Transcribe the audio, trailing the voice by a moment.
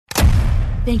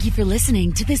Thank you for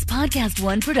listening to this Podcast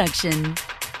One production.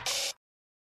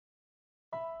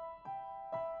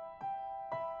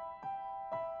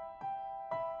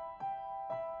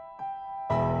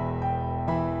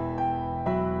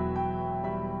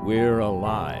 We're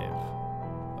Alive,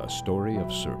 a story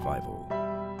of survival.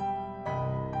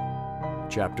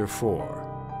 Chapter 4,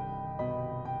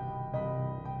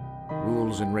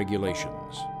 Rules and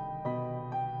Regulations.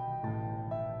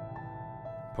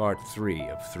 Part 3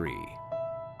 of 3.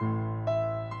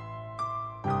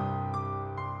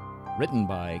 Written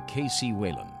by K.C.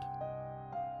 Wayland.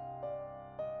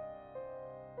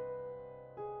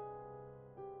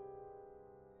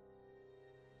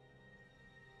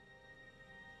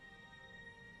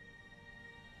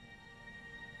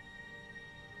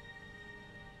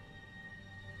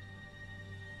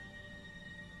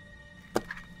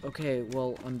 Okay,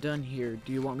 well, I'm done here.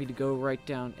 Do you want me to go write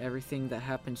down everything that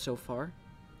happened so far?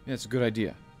 Yeah, it's a good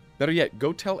idea. Better yet,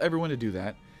 go tell everyone to do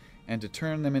that and to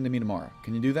turn them into me tomorrow.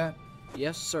 Can you do that?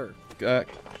 Yes, sir.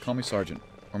 Call me Sergeant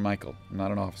or Michael. I'm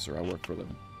not an officer. I work for a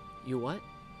living. You what?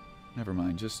 Never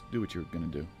mind. Just do what you're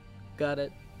going to do. Got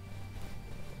it.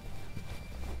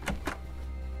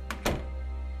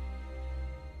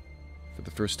 For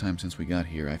the first time since we got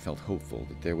here, I felt hopeful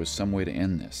that there was some way to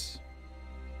end this.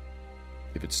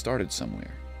 If it started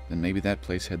somewhere, then maybe that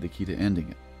place had the key to ending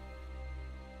it.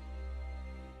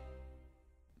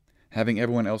 Having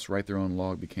everyone else write their own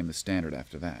log became the standard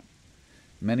after that.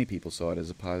 Many people saw it as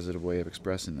a positive way of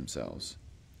expressing themselves.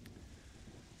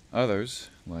 Others,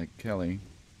 like Kelly,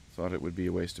 thought it would be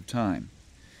a waste of time.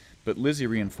 But Lizzie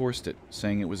reinforced it,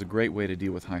 saying it was a great way to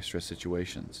deal with high-stress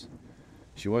situations.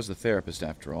 She was the therapist,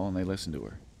 after all, and they listened to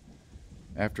her.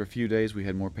 After a few days, we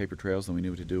had more paper trails than we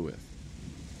knew what to do with.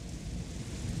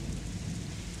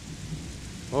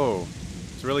 Whoa,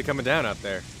 it's really coming down out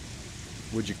there.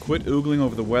 Would you quit oogling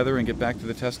over the weather and get back to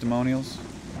the testimonials?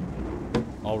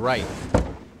 All right.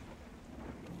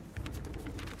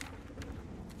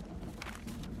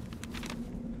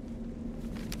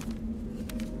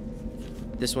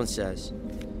 This one says,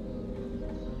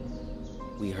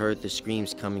 "We heard the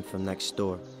screams coming from next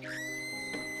door.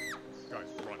 Guys,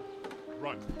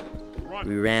 run.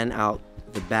 We ran out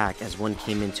the back as one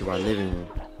came into our living room.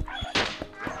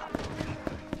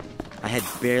 I had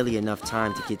barely enough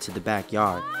time to get to the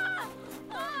backyard.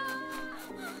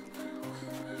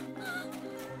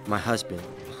 My husband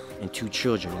and 2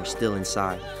 children were still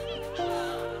inside.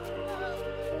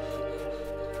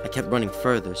 I kept running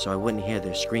further so I wouldn't hear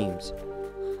their screams.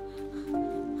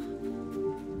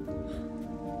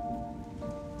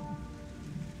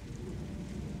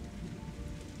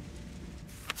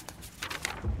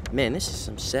 Man, this is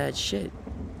some sad shit.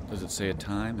 Does it say a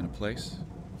time and a place?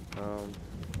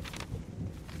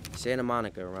 Santa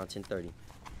Monica around 10:30.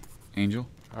 Angel?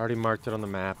 I already marked it on the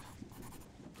map.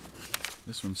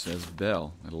 This one says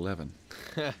Bell at 11.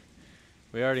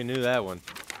 We already knew that one.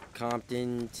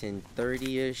 Compton,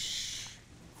 10:30-ish.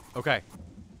 Okay,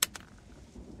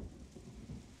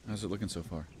 How's it looking so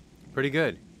far? pretty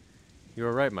good. You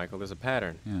were right, Michael. There's a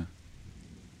pattern. Yeah.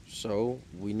 So,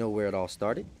 we know where it all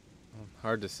started?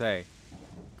 Hard to say.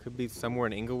 Could be somewhere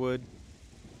in Inglewood.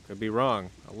 Could be wrong.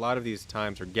 A lot of these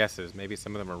times are guesses. Maybe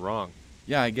some of them are wrong.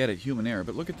 Yeah, I get it. Human error.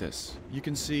 But look at this. You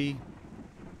can see,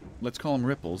 let's call them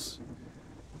ripples,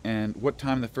 and what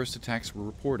time the first attacks were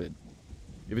reported.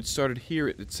 If it started here,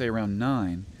 it'd say around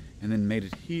 9, and then made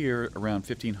it here around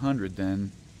 1500,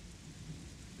 then...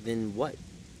 Then what?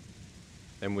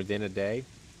 Then within a day,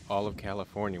 all of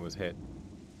California was hit.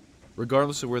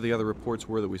 Regardless of where the other reports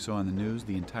were that we saw in the news,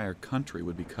 the entire country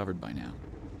would be covered by now.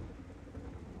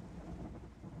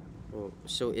 Well,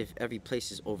 so if every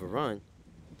place is overrun,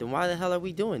 then why the hell are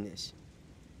we doing this?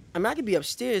 I mean, I could be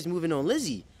upstairs moving on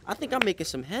Lizzie. I think I'm making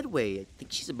some headway. I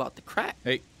think she's about to crack.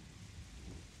 Hey,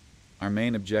 our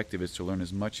main objective is to learn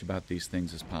as much about these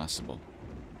things as possible.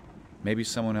 Maybe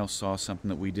someone else saw something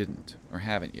that we didn't, or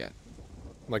haven't yet.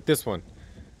 Like this one.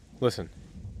 Listen.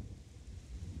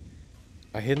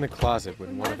 I hid in the closet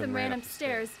when one of them ran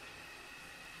upstairs.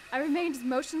 I remained as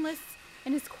motionless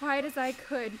and as quiet as I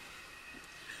could,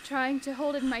 trying to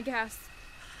hold in my gasp.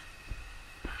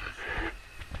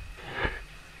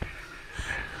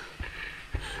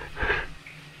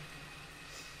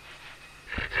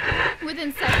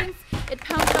 Within seconds, it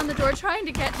pounded on the door trying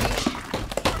to get me.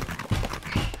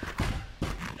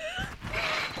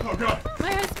 Oh, God!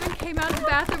 My husband came out of the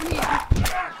bathroom and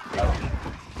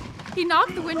he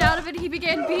knocked the wind out of it. He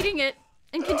began beating it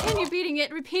and continued beating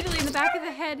it repeatedly in the back of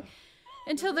the head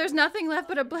until there's nothing left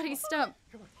but a bloody stump.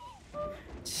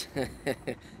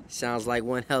 Sounds like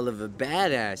one hell of a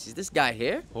badass. Is this guy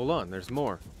here? Hold on, there's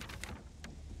more.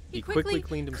 He quickly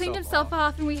cleaned himself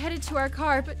off and we headed to our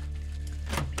car, but...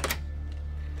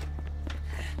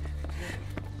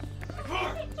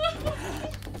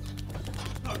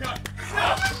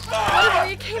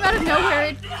 Suddenly it came out of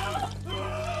nowhere.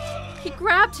 He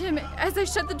grabbed him as I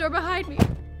shut the door behind me.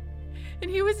 And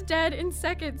he was dead in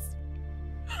seconds.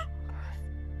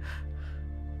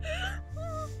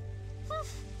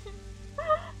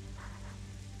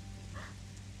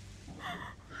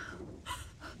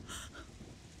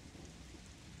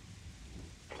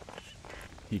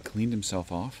 He cleaned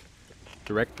himself off?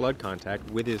 Direct blood contact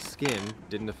with his skin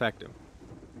didn't affect him.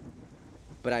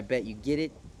 But I bet you get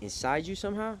it inside you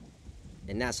somehow,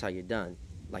 and that's how you're done,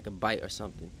 like a bite or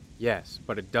something. Yes,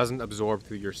 but it doesn't absorb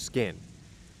through your skin.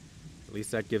 At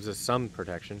least that gives us some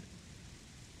protection.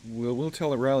 We'll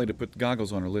tell Riley to put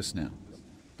goggles on her list now.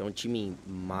 Don't you mean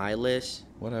my list?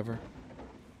 Whatever.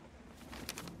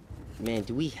 Man,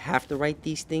 do we have to write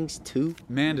these things too?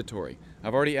 Mandatory.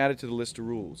 I've already added to the list of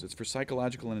rules. It's for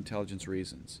psychological and intelligence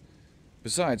reasons.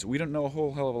 Besides, we don't know a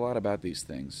whole hell of a lot about these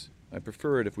things. I'd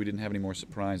prefer it if we didn't have any more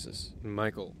surprises.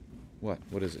 Michael. What?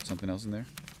 What is it? Something else in there?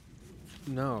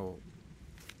 No.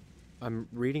 I'm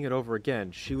reading it over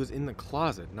again. She was in the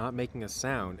closet, not making a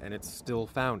sound, and it still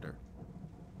found her.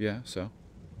 Yeah, so?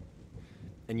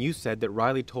 And you said that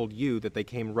Riley told you that they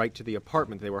came right to the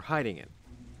apartment they were hiding in.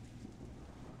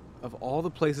 Of all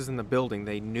the places in the building,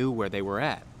 they knew where they were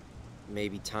at.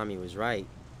 Maybe Tommy was right.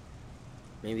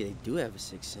 Maybe they do have a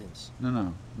sixth sense.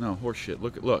 No, horseshit.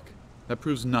 Look. That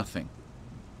proves nothing.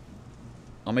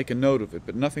 I'll make a note of it,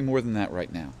 but nothing more than that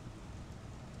right now.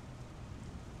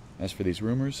 As for these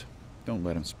rumors, don't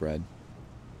let them spread.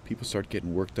 People start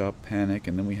getting worked up, panic,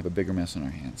 and then we have a bigger mess on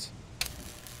our hands.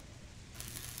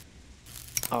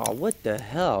 Oh, what the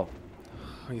hell?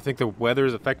 You think the weather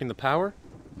is affecting the power?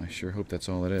 I sure hope that's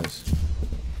all it is.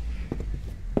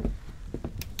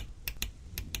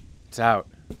 It's out.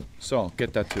 Saul,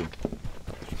 get that too.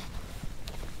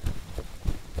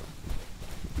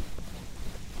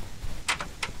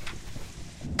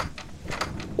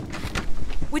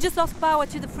 We just lost power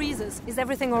to the freezers. Is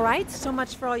everything all right? So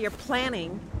much for all your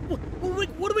planning.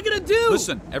 What are we gonna do?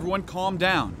 Listen, everyone calm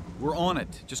down. We're on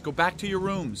it. Just go back to your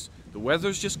rooms. The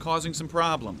weather's just causing some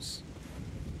problems.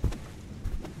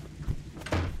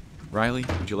 Riley,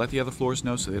 would you let the other floors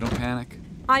know so they don't panic?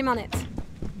 I'm on it.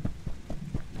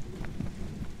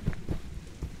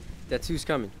 That's who's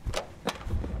coming.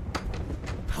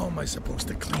 How am I supposed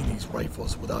to clean these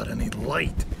rifles without any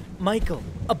light? Michael,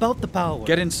 about the power.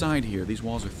 Get inside here. These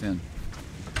walls are thin.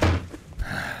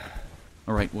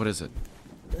 All right, what is it?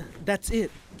 That's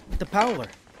it. The power.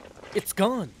 It's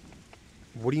gone.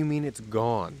 What do you mean it's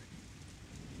gone?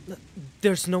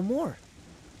 There's no more.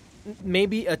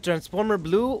 Maybe a transformer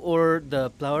blew or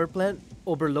the power plant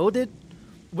overloaded.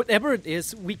 Whatever it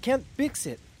is, we can't fix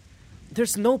it.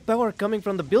 There's no power coming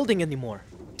from the building anymore.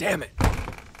 Damn it!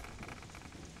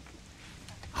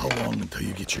 How long until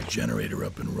you get your generator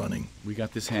up and running? We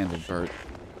got this handled, Bert.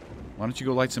 Why don't you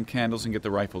go light some candles and get the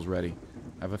rifles ready?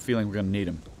 I have a feeling we're gonna need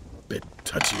them. Bit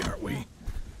touchy, aren't we? I'm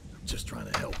just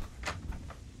trying to help.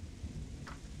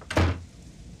 A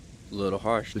little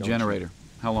harsh. The generator.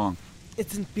 How long?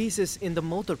 It's in pieces in the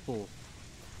motor pool.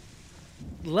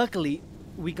 Luckily,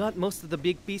 we got most of the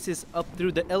big pieces up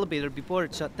through the elevator before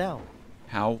it shut down.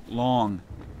 How long?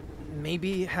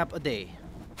 Maybe half a day.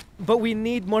 But we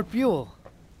need more fuel.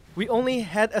 We only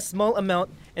had a small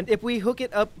amount, and if we hook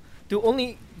it up to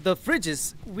only the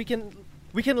fridges, we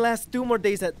can last 2 more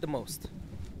days at the most.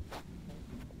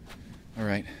 All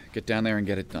right, get down there and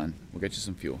get it done. We'll get you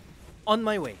some fuel. On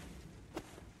my way.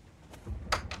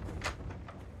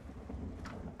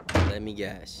 Let me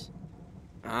guess.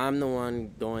 I'm the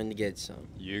one going to get some.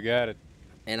 You got it.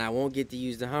 And I won't get to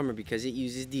use the Hummer because it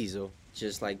uses diesel,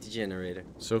 just like the generator.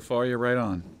 So far, you're right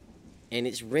on. And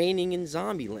it's raining in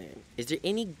Zombieland. Is there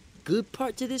any good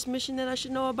part to this mission that I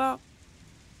should know about?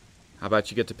 How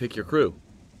about you get to pick your crew?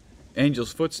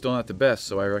 Angel's foot's still not the best,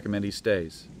 so I recommend he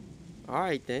stays. All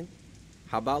right, then.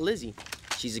 How about Lizzie?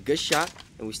 She's a good shot,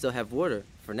 and we still have water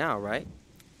for now, right?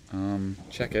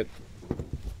 Check it.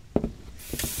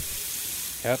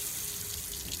 Yep.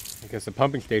 I guess the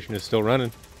pumping station is still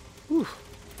running. Whew.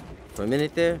 For a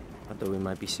minute there, I thought we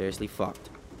might be seriously fucked.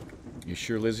 You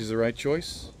sure Lizzie's the right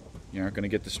choice? You aren't going to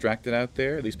get distracted out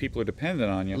there? These people are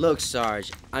dependent on you. Look,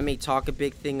 Sarge, I may talk a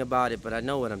big thing about it, but I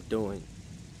know what I'm doing.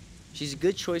 She's a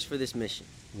good choice for this mission.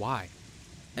 Why?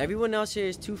 Everyone else here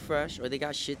is too fresh, or they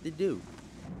got shit to do.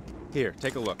 Here,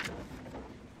 take a look.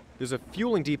 There's a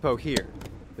fueling depot here.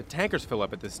 The tankers fill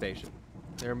up at this station.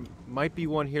 There might be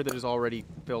one here that is already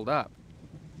filled up.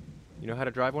 You know how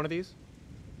to drive one of these?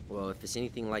 Well, if it's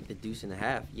anything like the deuce and a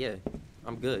half, yeah,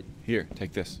 I'm good. Here,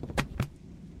 take this.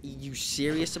 You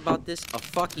serious about this? A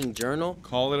fucking journal?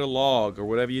 Call it a log or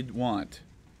whatever you want.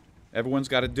 Everyone's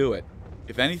got to do it.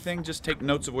 If anything, just take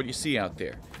notes of what you see out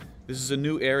there. This is a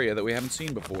new area that we haven't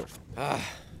seen before.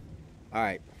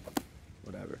 Alright.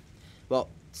 Whatever. Well,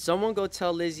 someone go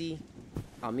tell Lizzie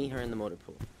I'll meet her in the motor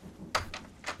pool.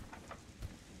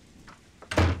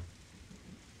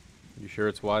 You sure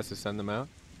it's wise to send them out?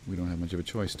 We don't have much of a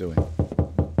choice, do we?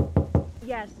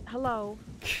 Yes, hello.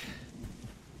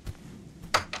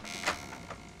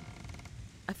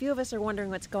 A few of us are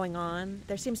wondering what's going on.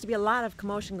 There seems to be a lot of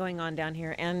commotion going on down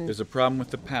here, and... There's a problem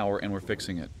with the power, and we're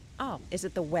fixing it. Oh, is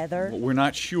it the weather? Well, we're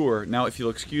not sure. Now, if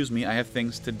you'll excuse me, I have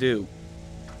things to do.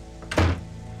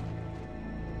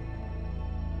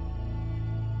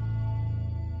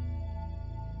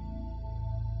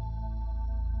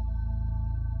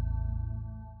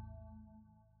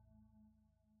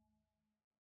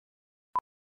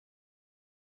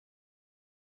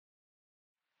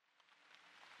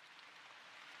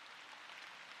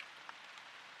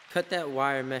 Cut that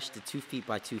wire mesh to 2 feet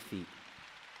by 2 feet.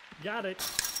 Got it.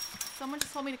 Someone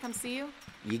just told me to come see you.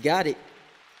 You got it.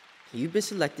 You've been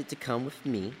selected to come with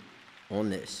me on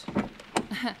this.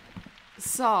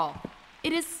 Saul.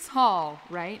 It is Saul,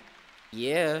 right?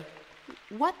 Yeah.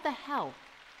 What the hell?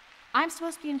 I'm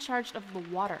supposed to be in charge of the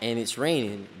water. And it's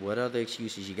raining. What other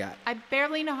excuses you got? I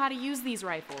barely know how to use these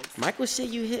rifles. Michael said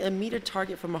you hit a meter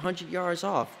target from 100 yards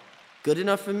off. Good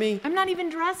enough for me? I'm not even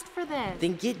dressed for this.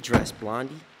 Then get dressed,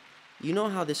 Blondie. You know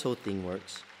how this whole thing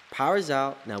works. Power's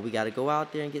out. Now we gotta go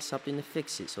out there and get something to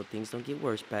fix it so things don't get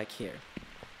worse back here.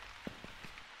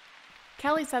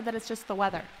 Kelly said that it's just the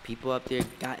weather. People up there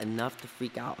got enough to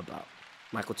freak out about.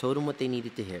 Michael told them what they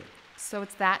needed to hear. So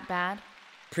it's that bad?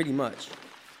 Pretty much.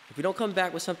 If we don't come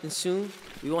back with something soon,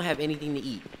 we won't have anything to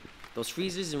eat. Those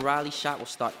freezers in Riley's shop will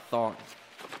start thawing.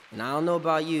 And I don't know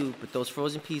about you, but those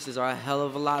frozen pieces are a hell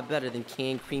of a lot better than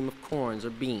canned cream of corns or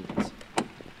beans.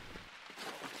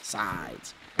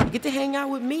 Besides, you get to hang out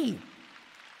with me.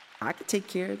 I can take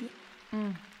care of you.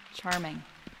 Charming.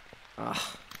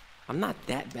 I'm not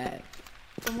that bad.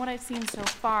 From what I've seen so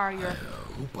far, you're I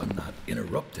hope I'm not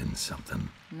interrupting something.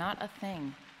 not a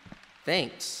thing.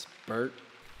 Thanks, Bert.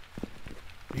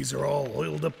 These are all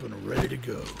oiled up and ready to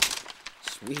go.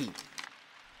 Sweet.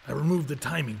 I removed the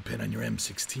timing pin on your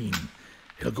M16.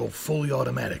 It'll go fully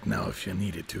automatic now if you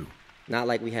need it to. Not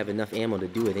like we have enough ammo to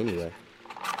do it anyway.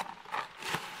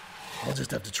 I'll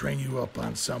just have to train you up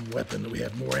on some weapon that we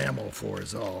have more ammo for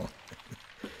is all.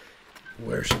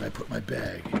 Where should I put my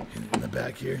bag? In the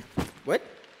back here? What?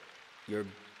 Your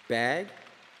bag?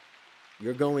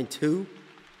 You're going too?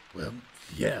 Well,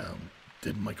 yeah.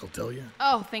 Didn't Michael tell you?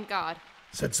 Oh, thank God.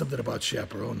 Said something about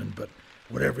chaperoning, but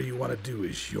whatever you want to do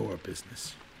is your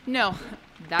business. No,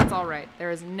 that's all right.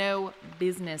 There is no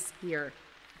business here.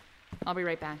 I'll be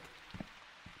right back.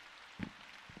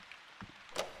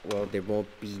 Well, there won't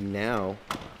be now.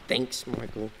 Thanks,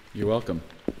 Michael. You're welcome.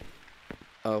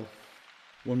 Oh.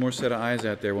 One more set of eyes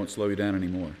out there won't slow you down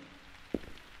anymore.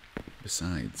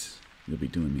 Besides, you'll be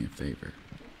doing me a favor.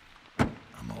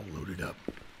 I'm all loaded up.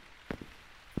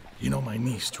 You know, my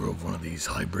niece drove one of these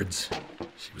hybrids.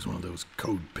 She was one of those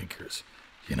code pinkers.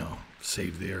 You know,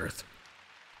 save the earth.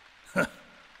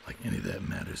 Like any of that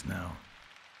matters now.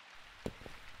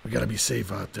 We gotta be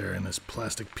safe out there in this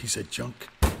plastic piece of junk.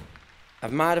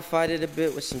 I've modified it a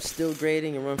bit with some steel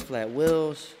grating and run flat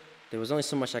wheels. There was only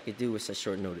so much I could do with such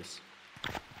short notice.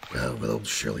 Well, with old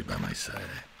Shirley by my side,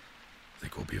 I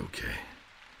think we'll be okay.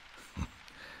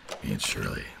 Me and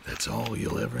Shirley, that's all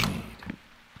you'll ever need.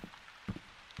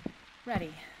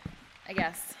 Ready, I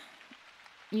guess.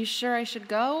 You sure I should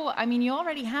go? I mean, you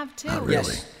already have two. Not really.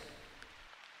 Yes.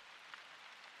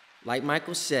 Like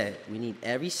Michael said, we need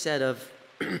every set of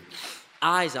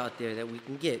eyes out there that we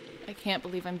can get. I can't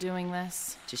believe I'm doing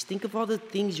this. Just think of all the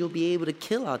things you'll be able to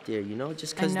kill out there, you know,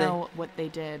 just because I know what they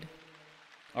did.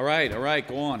 All right,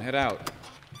 go on, head out.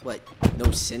 What, no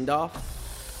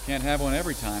send-off? Can't have one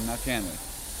every time, now can we?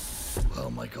 Well,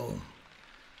 Michael,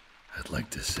 I'd like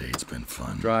to say it's been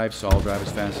fun. Drive, Saul, drive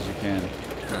as fast as you can.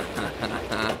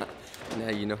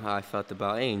 Now you know how I felt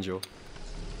about Angel.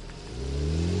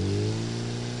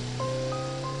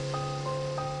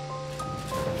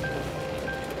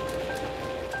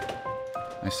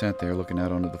 I sat there looking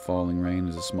out onto the falling rain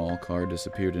as a small car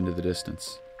disappeared into the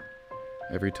distance.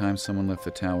 Every time someone left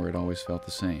the tower, it always felt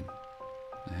the same.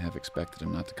 I have expected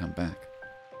him not to come back.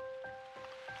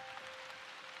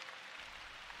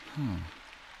 Michael,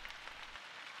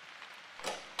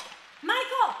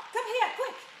 come here,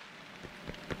 quick!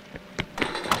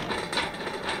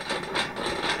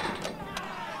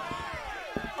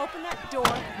 Open that door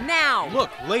now! Look,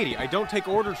 lady, I don't take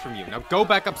orders from you. Now go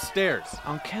back upstairs.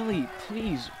 Kelly,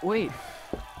 please, wait.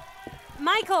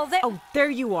 Michael,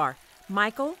 there you are.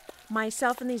 Michael,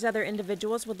 myself and these other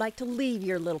individuals would like to leave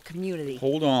your little community.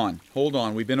 Hold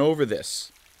on. We've been over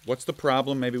this. What's the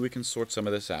problem? Maybe we can sort some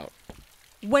of this out.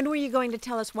 When were you going to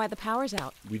tell us why the power's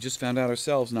out? We just found out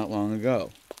ourselves not long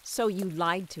ago. So you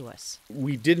lied to us.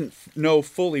 We didn't know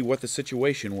fully what the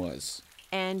situation was.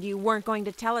 And you weren't going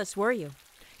to tell us, were you?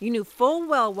 You knew full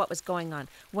well what was going on.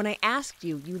 When I asked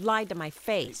you, you lied to my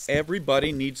face.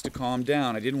 Everybody needs to calm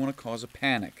down. I didn't want to cause a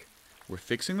panic. We're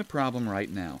fixing the problem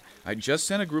right now. I just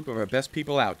sent a group of our best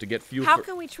people out to get fuel. How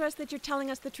can we trust that you're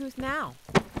telling us the truth now?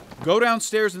 Go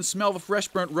downstairs and smell the fresh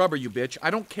burnt rubber, you bitch.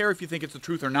 I don't care if you think it's the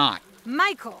truth or not.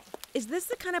 Michael! Is this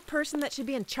the kind of person that should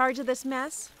be in charge of this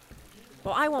mess?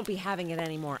 Well, I won't be having it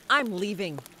anymore. I'm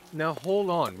leaving. Now hold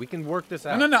on. We can work this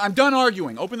out. No, I'm done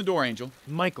arguing. Open the door, Angel.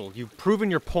 Michael, you've proven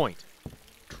your point.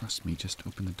 Trust me, just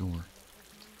open the door.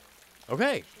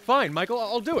 Okay, fine, Michael.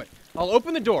 I'll do it. I'll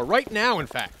open the door right now, in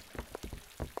fact.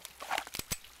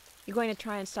 You going to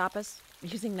try and stop us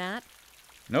using that?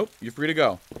 Nope, you're free to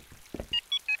go.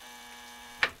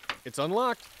 It's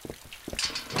unlocked.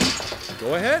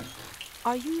 Go ahead.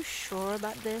 Are you sure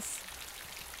about this?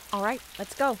 All right,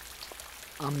 let's go.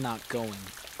 I'm not going.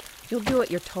 You'll do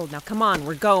what you're told. Now, come on,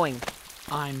 we're going.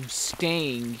 I'm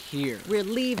staying here. We're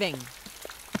leaving.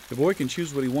 The boy can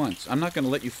choose what he wants. I'm not going to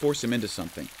let you force him into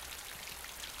something.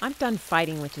 I'm done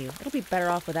fighting with you. It'll be better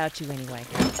off without you anyway.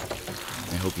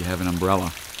 I hope you have an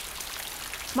umbrella.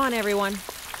 Come on, everyone.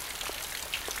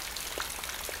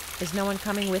 Is no one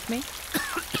coming with me?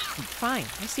 Fine,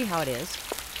 I see how it is.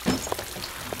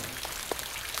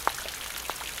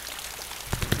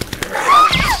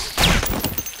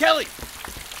 Kelly!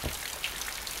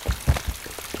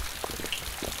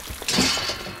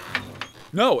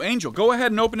 No, Angel, go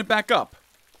ahead and open it back up.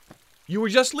 You were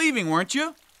just leaving, weren't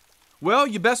you? Well,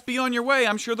 you best be on your way.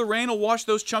 I'm sure the rain will wash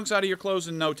those chunks out of your clothes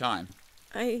in no time.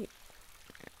 I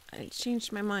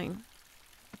changed my mind.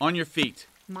 On your feet.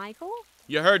 Michael?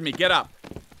 You heard me. Get up.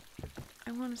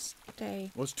 I want to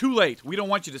stay. Well, it's too late. We don't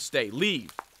want you to stay.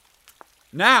 Leave.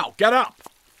 Now, get up.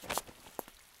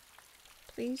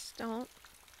 Please don't.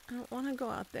 I don't want to go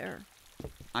out there.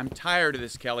 I'm tired of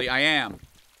this, Kelly. I am.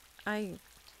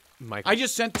 Michael. I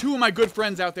just sent 2 of my good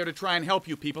friends out there to try and help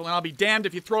you people, and I'll be damned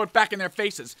if you throw it back in their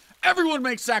faces. Everyone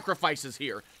makes sacrifices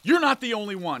here. You're not the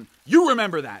only one. You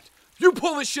remember that. You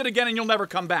pull this shit again and you'll never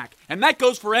come back. And that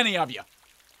goes for any of you.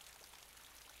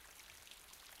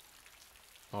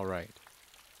 All right.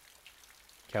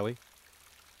 Kelly,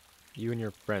 you and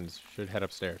your friends should head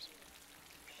upstairs.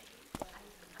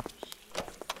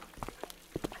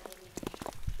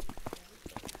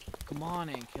 Come on,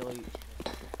 Aunt Kelly.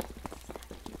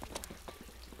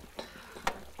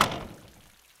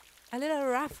 A little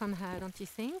rough on her, don't you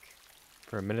think?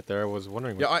 For a minute there, I was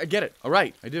wondering... Yeah, I get it. All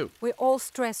right, I do. We're all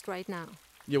stressed right now.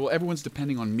 Yeah, well, everyone's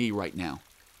depending on me right now.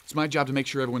 It's my job to make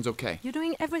sure everyone's okay. You're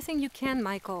doing everything you can,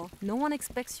 Michael. No one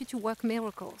expects you to work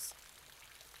miracles.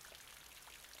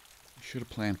 I should have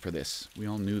planned for this. We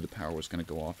all knew the power was going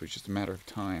to go off. It was just a matter of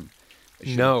time.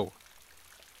 No.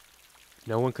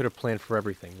 No one could have planned for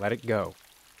everything. Let it go.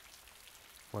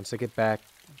 Once I get back,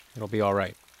 it'll be all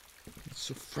right. It's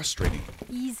so frustrating.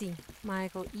 Easy,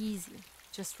 Michael, easy.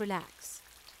 Just relax.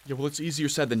 Yeah, well, it's easier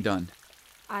said than done.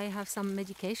 I have some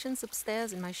medications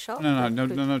upstairs in my shop.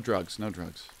 No drugs. No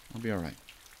drugs. I'll be all right.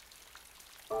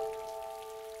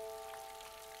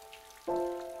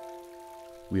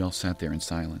 We all sat there in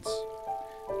silence.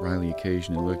 Riley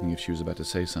occasionally looking if she was about to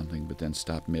say something, but then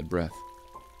stopped mid-breath.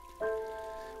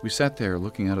 We sat there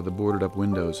looking out of the boarded-up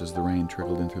windows as the rain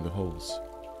trickled in through the holes.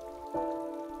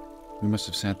 We must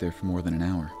have sat there for more than an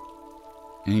hour.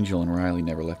 Angel and Riley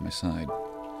never left my side.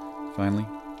 Finally,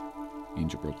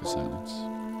 Angel broke the silence.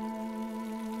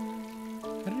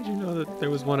 How did you know that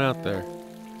there was one out there?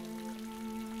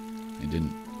 I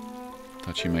didn't.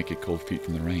 Thought she might get cold feet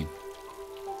from the rain.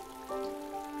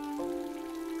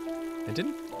 And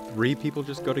didn't 3 people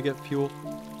just go to get fuel?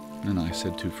 No, I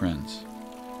said 2 friends.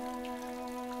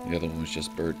 The other one was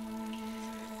just Bert.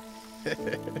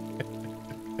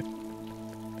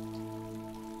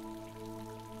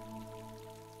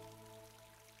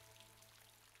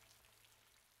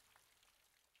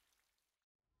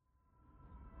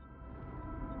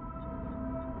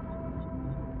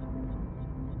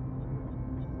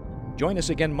 Join us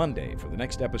again Monday for the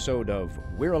next episode of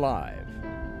We're Alive.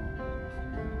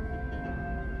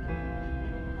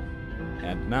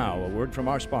 And now, a word from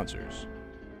our sponsors.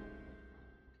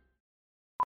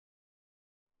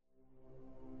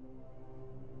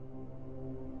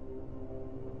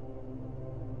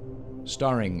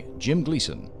 starring Jim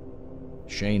Gleason,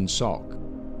 Shane Salk,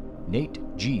 Nate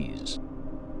Gies,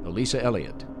 Elisa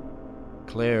Elliott,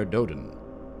 Claire Doden,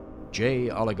 Jay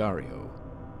Oligario,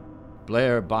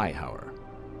 Blair Byhauer,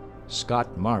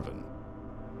 Scott Marvin,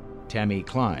 Tammy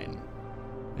Klein,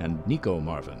 and Nico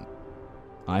Marvin.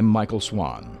 I'm Michael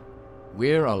Swan.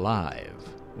 We're Alive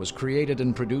was created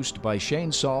and produced by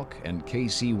Shane Salk and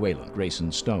K.C. Whalen,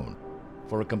 Grayson Stone.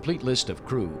 For a complete list of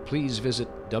crew, please visit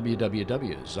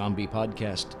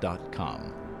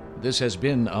www.zombiepodcast.com. This has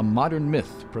been a Modern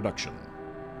Myth production.